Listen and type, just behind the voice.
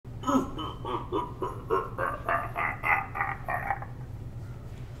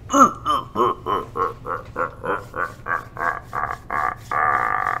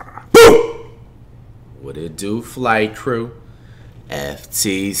to flight crew.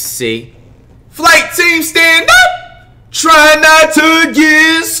 FTC. Flight team stand up. Try not to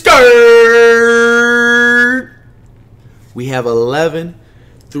get scared. We have 11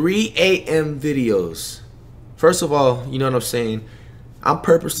 3 a.m. videos. First of all, you know what I'm saying? I'm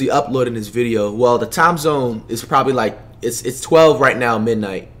purposely uploading this video. Well, the time zone is probably like, it's 12 right now,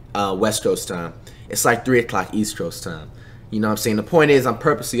 midnight, West Coast time. It's like 3 o'clock East Coast time. You know what I'm saying? The point is, I'm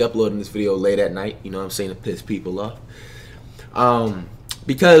purposely uploading this video late at night, you know what I'm saying, to piss people off.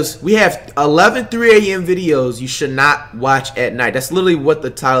 Because we have 11 3 a.m. videos you should not watch at night. That's literally what the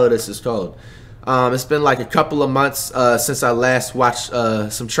title of this is called. It's been like a couple of months since I last watched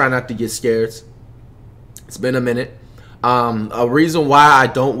some Try Not to Get Scared. It's been a minute. A reason why I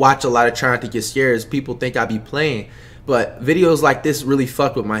don't watch a lot of Try Not to Get Scared is people think I be playing. But videos like this really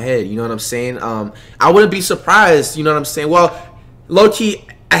fuck with my head, you know what I'm saying? I wouldn't be surprised, you know what I'm saying? Well, low-key,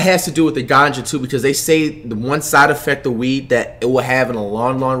 it has to do with the ganja too, because they say the one side effect of weed that it will have in a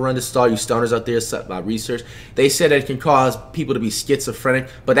long, long run to stall you stoners out there, by research, they said that it can cause people to be schizophrenic.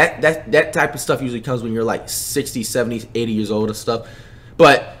 But that type of stuff usually comes when you're like 60, 70, 80 years old and stuff.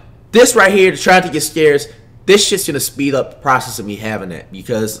 But this right here, to Try Not to Get Scared, this shit's gonna speed up the process of me having that,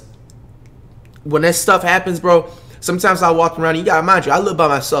 because when that stuff happens, bro, sometimes I walk around, you gotta mind you, I live by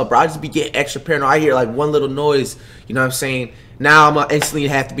myself, bro. I just be getting extra paranoid. I hear like one little noise, you know what I'm saying? Now I'm instantly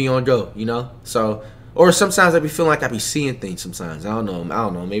have to be on go, you know? So, or sometimes I be feeling like I be seeing things sometimes. I don't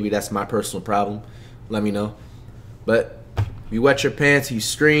know. Maybe that's my personal problem. Let me know. But you wet your pants, you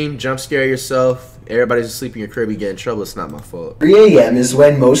scream, jump scare yourself. Everybody's asleep in your crib, you get in trouble. It's not my fault. 3 a.m. is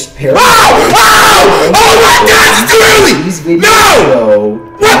when most parents. Oh my God! It's early! No!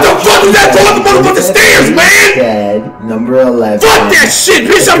 What the fuck is that going on the motherfucking stairs, man? Dead. Number 11. Fuck that shit,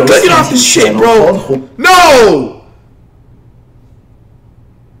 bitch! I'm clicking off this shit, bro. No!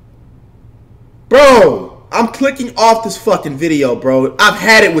 Bro, I'm clicking off this fucking video, bro. I've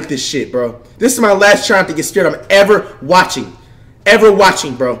had it with this shit, bro. This is my last Try Not to Get Scared I'm ever watching.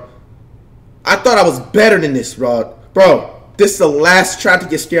 Bro. I thought I was better than this, bro. Bro, this is the last Try Not to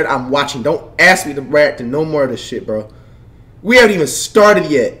Get Scared I'm watching. Don't ask me to react to no more of this shit, bro. We haven't even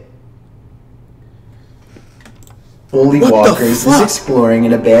started yet. Holy Walkers is exploring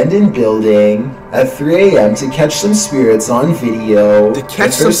an abandoned building at 3 a.m. to catch some spirits on video. To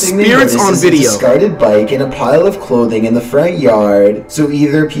catch some spirits on video. A discarded bike and a pile of clothing in the front yard. So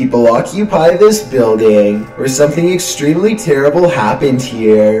either people occupy this building or something extremely terrible happened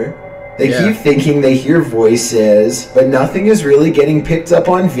here. They keep thinking they hear voices, but nothing is really getting picked up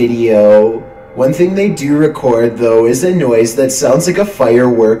on video. One thing they do record, though, is a noise that sounds like a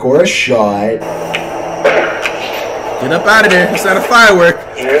firework or a shot. Get up out of there. It's not a firework.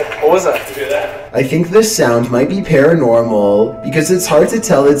 What was that? I think this sound might be paranormal, because it's hard to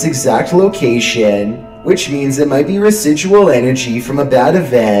tell its exact location, which means it might be residual energy from a bad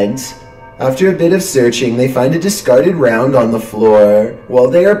event. After a bit of searching, they find a discarded round on the floor. While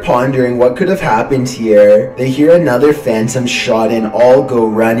they are pondering what could have happened here, they hear another phantom shot and all go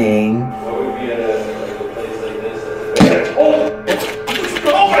running.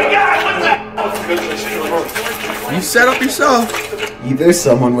 You set up yourself. Either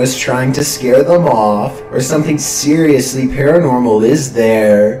someone was trying to scare them off, or something seriously paranormal is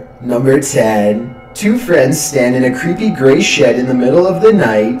there. Number 10. Two friends stand in a creepy gray shed in the middle of the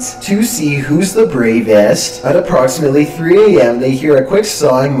night to see who's the bravest. At approximately 3 a.m. they hear a quick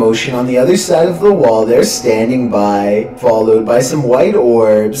sawing motion on the other side of the wall they're standing by, followed by some white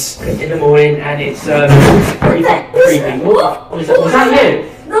orbs. In the morning, and it's pretty creepy. Was that you?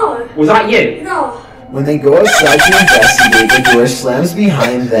 No. Was that you? No. When they go outside to investigate, the door slams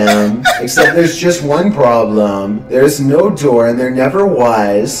behind them. Except there's just one problem. There's no door and there never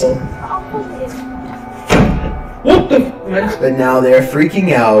was. What the But now they're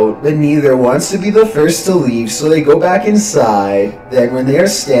freaking out, but neither wants to be the first to leave, so they go back inside. Then when they are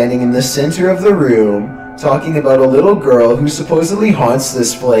standing in the center of the room, talking about a little girl who supposedly haunts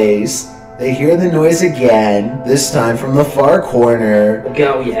this place, they hear the noise again, this time from the far corner.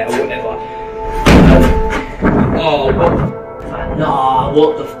 Girl, yeah, or whatever. Oh, what? Nah,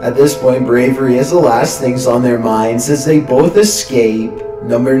 what the At this point, bravery is the last things on their minds as they both escape.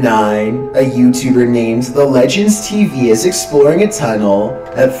 Number 9. A YouTuber named The Legends TV is exploring a tunnel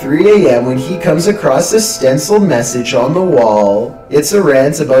at 3 a.m. when he comes across a stenciled message on the wall. It's a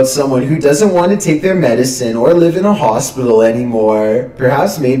rant about someone who doesn't want to take their medicine or live in a hospital anymore,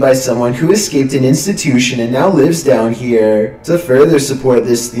 perhaps made by someone who escaped an institution and now lives down here. To further support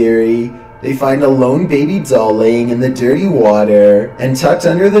this theory, they find a lone baby doll laying in the dirty water, and tucked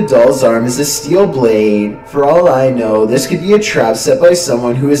under the doll's arm is a steel blade. For all I know, this could be a trap set by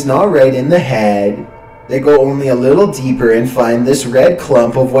someone who is not right in the head. They go only a little deeper and find this red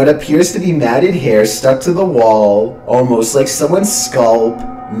clump of what appears to be matted hair stuck to the wall, almost like someone's scalp.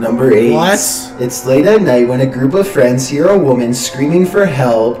 Number 8. What? It's late at night when a group of friends hear a woman screaming for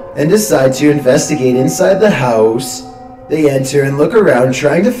help and decide to investigate inside the house. They enter and look around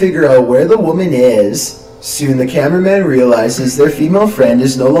trying to figure out where the woman is. Soon the cameraman realizes their female friend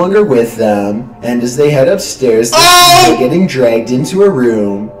is no longer with them, and as they head upstairs, they see her getting dragged into a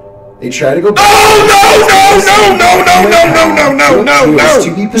room. They try to go back. No!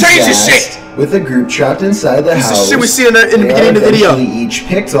 To be Change the shit! With the group trapped inside the house. This is shit we see in the beginning of the video. Each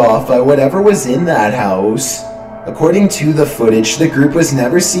picked off by whatever was in that house. According to the footage, the group was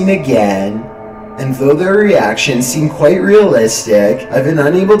never seen again. And though their reactions seem quite realistic, I've been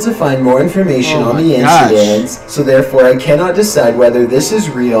unable to find more information on the incident, so therefore I cannot decide whether this is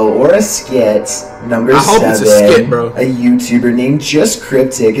real or a skit. Number 7. It's a skit, bro. A YouTuber named Just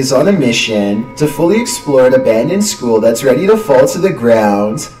Cryptic is on a mission to fully explore an abandoned school that's ready to fall to the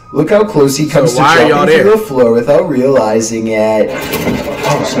ground. Look how close he comes to dropping to the floor without realizing it.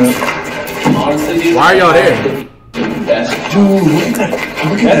 Why are y'all there? Dude,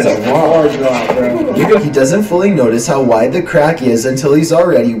 that's a hard drop, bro. He doesn't fully notice how wide the crack is until he's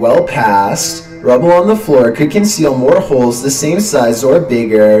already well past. Rubble on the floor could conceal more holes the same size or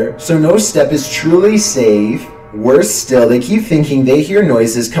bigger, so no step is truly safe. Worse still, they keep thinking they hear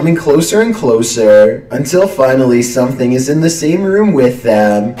noises coming closer and closer, until finally something is in the same room with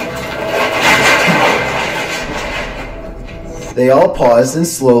them. They all pause and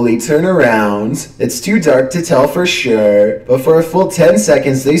slowly turn around. It's too dark to tell for sure, but for a full 10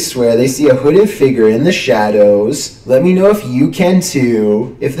 seconds they swear they see a hooded figure in the shadows. Let me know if you can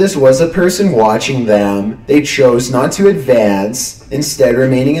too. If this was a person watching them, they chose not to advance, instead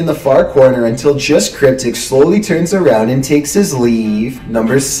remaining in the far corner until Just Cryptic slowly turns around and takes his leave.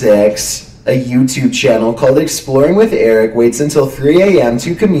 Number 6. A YouTube channel called Exploring with Eric waits until 3 a.m.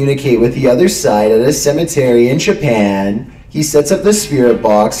 to communicate with the other side at a cemetery in Japan. He sets up the spirit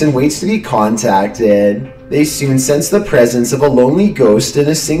box and waits to be contacted. They soon sense the presence of a lonely ghost and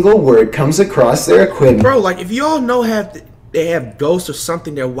a single word comes across their equipment. Bro, like, if y'all know they have ghosts or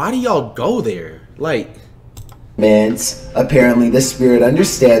something there, why do y'all go there? Like... Apparently the spirit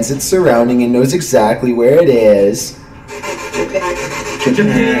understands its surrounding and knows exactly where it is.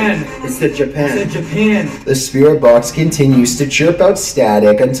 Japan! It's the Japan. It's in Japan! The spirit box continues to chirp out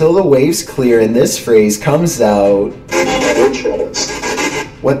static until the waves clear and this phrase comes out.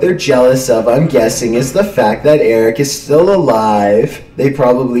 What they're jealous of, I'm guessing, is the fact that Eric is still alive. They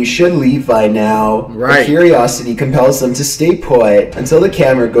probably should leave by now. Right. But curiosity compels them to stay put until the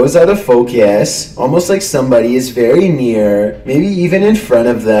camera goes out of focus, almost like somebody is very near, maybe even in front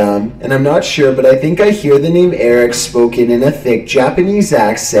of them. And I'm not sure, but I think I hear the name Eric spoken in a thick Japanese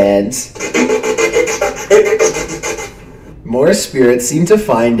accent. More spirits seem to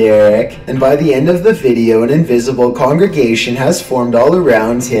find Eric, and by the end of the video, an invisible congregation has formed all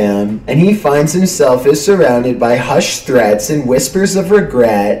around him, and he finds himself is surrounded by hushed threats and whispers of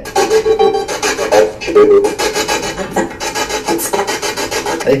regret.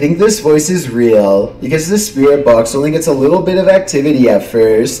 I think this voice is real, because the spirit box only gets a little bit of activity at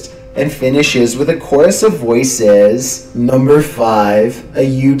first, and finishes with a chorus of voices. Number 5. A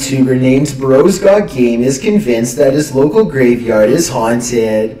YouTuber named Bros Got Game is convinced that his local graveyard is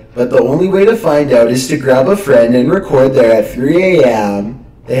haunted, but the only way to find out is to grab a friend and record there at 3 a.m.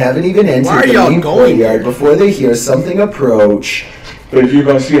 They haven't even entered the main courtyard before they hear something approach. Did you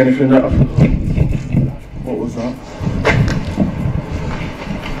guys see anything that... What was that?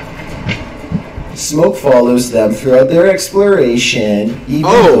 Smoke follows them throughout their exploration,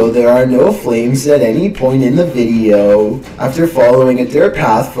 even though there are no flames at any point in the video. After following a dirt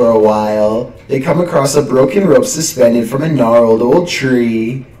path for a while, they come across a broken rope suspended from a gnarled old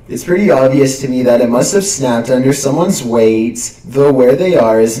tree. It's pretty obvious to me that it must have snapped under someone's weight, though where they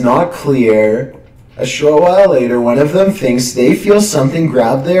are is not clear. A short while later, one of them thinks they feel something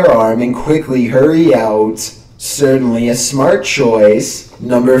grab their arm and quickly hurry out. Certainly a smart choice.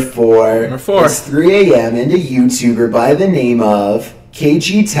 Number 4. It's 3 a.m. and a YouTuber by the name of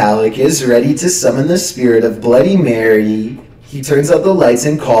KG Talik is ready to summon the spirit of Bloody Mary. He turns out the lights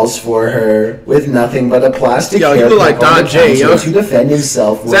and calls for her, with nothing but a plastic haircut like Don J, to defend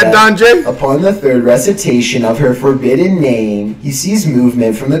himself with. Is that Don J? Upon the third recitation of her forbidden name, he sees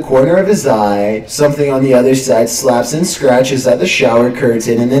movement from the corner of his eye. Something on the other side slaps and scratches at the shower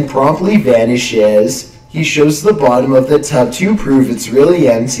curtain and then promptly vanishes. He shows the bottom of the tub to prove it's really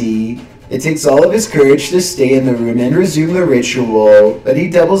empty. It takes all of his courage to stay in the room and resume the ritual, but he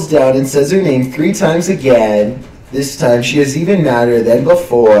doubles down and says her name 3 times again. This time she is even madder than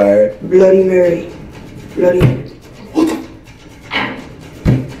before. Bloody Mary.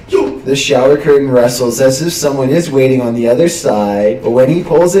 The shower curtain rustles as if someone is waiting on the other side, but when he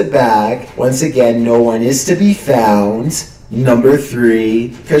pulls it back, once again no one is to be found. Number 3.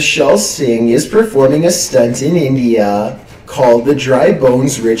 Kushal Singh is performing a stunt in India called the Dry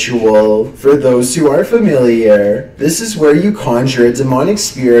Bones Ritual. For those who are familiar, this is where you conjure a demonic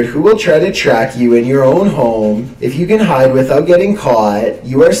spirit who will try to track you in your own home. If you can hide without getting caught,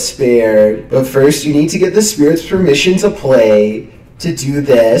 you are spared, but first you need to get the spirit's permission to play. To do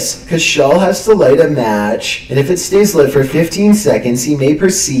this, Kushal has to light a match, and if it stays lit for 15 seconds, he may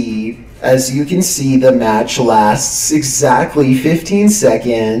proceed. As you can see, the match lasts exactly 15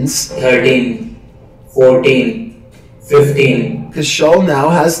 seconds. 13, 14, 15. Kushal now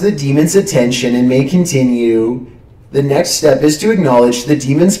has the demon's attention and may continue. The next step is to acknowledge the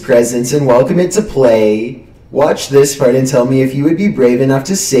demon's presence and welcome it to play. Watch this part and tell me if you would be brave enough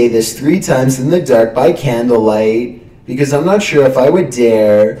to say this 3 times in the dark by candlelight, because I'm not sure if I would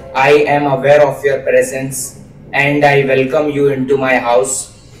dare. I am aware of your presence, and I welcome you into my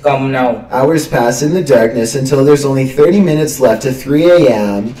house. Come now. Hours pass in the darkness until there's only 30 minutes left to 3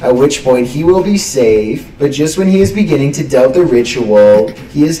 a.m., at which point he will be safe, but just when he is beginning to doubt the ritual,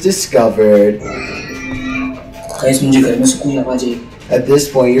 he is discovered. At this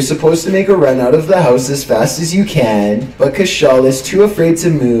point, you're supposed to make a run out of the house as fast as you can, but Kushal is too afraid to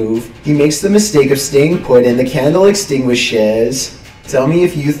move. He makes the mistake of staying put and the candle extinguishes. Tell me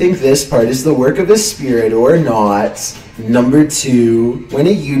if you think this part is the work of a spirit or not. Number 2. When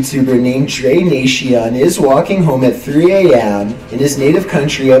a YouTuber named Dre Nation is walking home at 3 a.m. in his native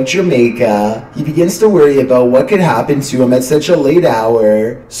country of Jamaica, he begins to worry about what could happen to him at such a late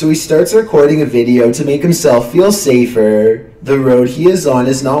hour, so he starts recording a video to make himself feel safer. The road he is on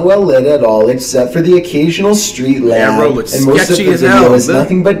is not well lit at all except for the occasional street lamp, and most of the video is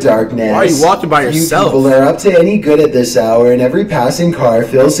nothing but darkness. Why are you walking by yourself? Few people are up to any good at this hour, and every passing car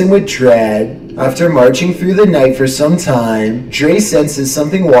fills him with dread. After marching through the night for some time, Dre senses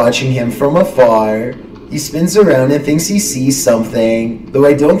something watching him from afar. He spins around and thinks he sees something, though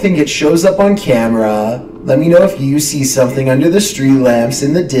I don't think it shows up on camera. Let me know if you see something under the street lamps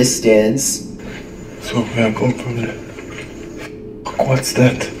in the distance. So where I come from there? What's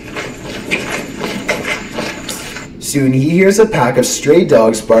that? Soon he hears a pack of stray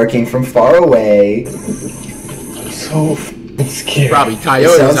dogs barking from far away. I'm so scared. Probably It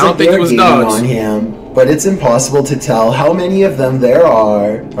coyotes. sounds I don't like think it they're was gaining dogs. on him, but it's impossible to tell how many of them there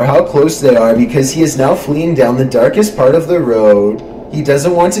are, or how close they are, because he is now fleeing down the darkest part of the road. He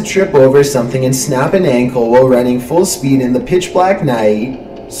doesn't want to trip over something and snap an ankle while running full speed in the pitch black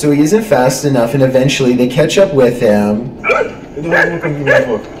night, so he isn't fast enough, and eventually they catch up with him.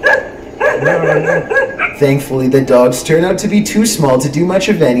 Thankfully, the dogs turn out to be too small to do much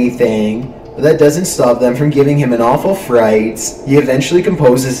of anything, but that doesn't stop them from giving him an awful fright. He eventually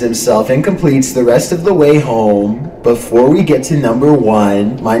composes himself and completes the rest of the way home. Before we get to number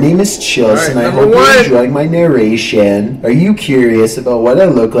 1, my name is Chills, and I hope you're enjoying my narration. Are you curious about what I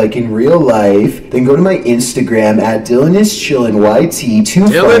look like in real life? Then go to my Instagram at DylanIsChillinYT to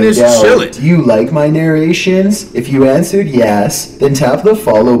find out. Do you like my narrations? If you answered yes, then tap the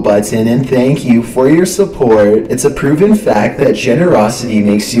follow button, and thank you for your support. It's a proven fact that generosity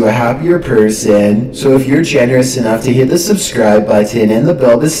makes you a happier person, so if you're generous enough to hit the subscribe button and the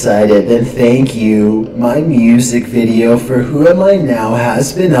bell beside it, then thank you. My music video for Who Am I Now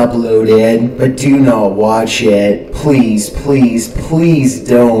has been uploaded, but do not watch it. Please, please, please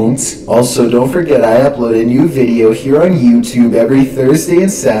don't. Also, don't forget I upload a new video here on YouTube every Thursday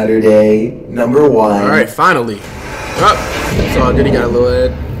and Saturday. Number 1. Alright, finally. Oh, it's all good. He got a little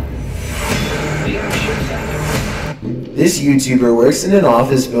head. This YouTuber works in an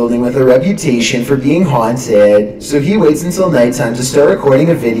office building with a reputation for being haunted, so he waits until nighttime to start recording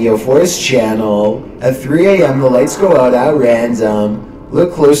a video for his channel. At 3 a.m. the lights go out at random.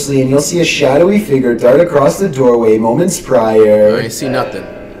 Look closely and you'll see a shadowy figure dart across the doorway moments prior. I ain't see nothing.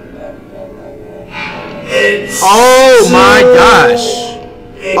 Oh my gosh!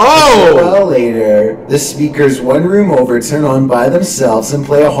 Oh! A while later, the speakers one room over turn on by themselves and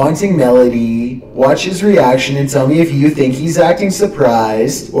play a haunting melody. Watch his reaction and tell me if you think he's acting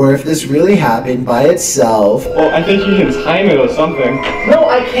surprised, or if this really happened by itself. Oh, I think you can time it or something. No,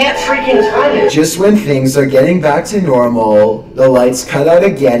 I can't freaking time it. Just when things are getting back to normal, the lights cut out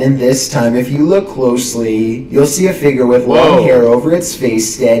again, and this time if you look closely, you'll see a figure with long hair over its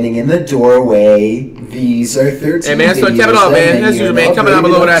face standing in the doorway. These are 13 Hey man, so videos keep it on, that man. As many usual, are man. not Coming down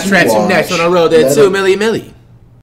brave below enough that to track watch. next on the road to 2 milli.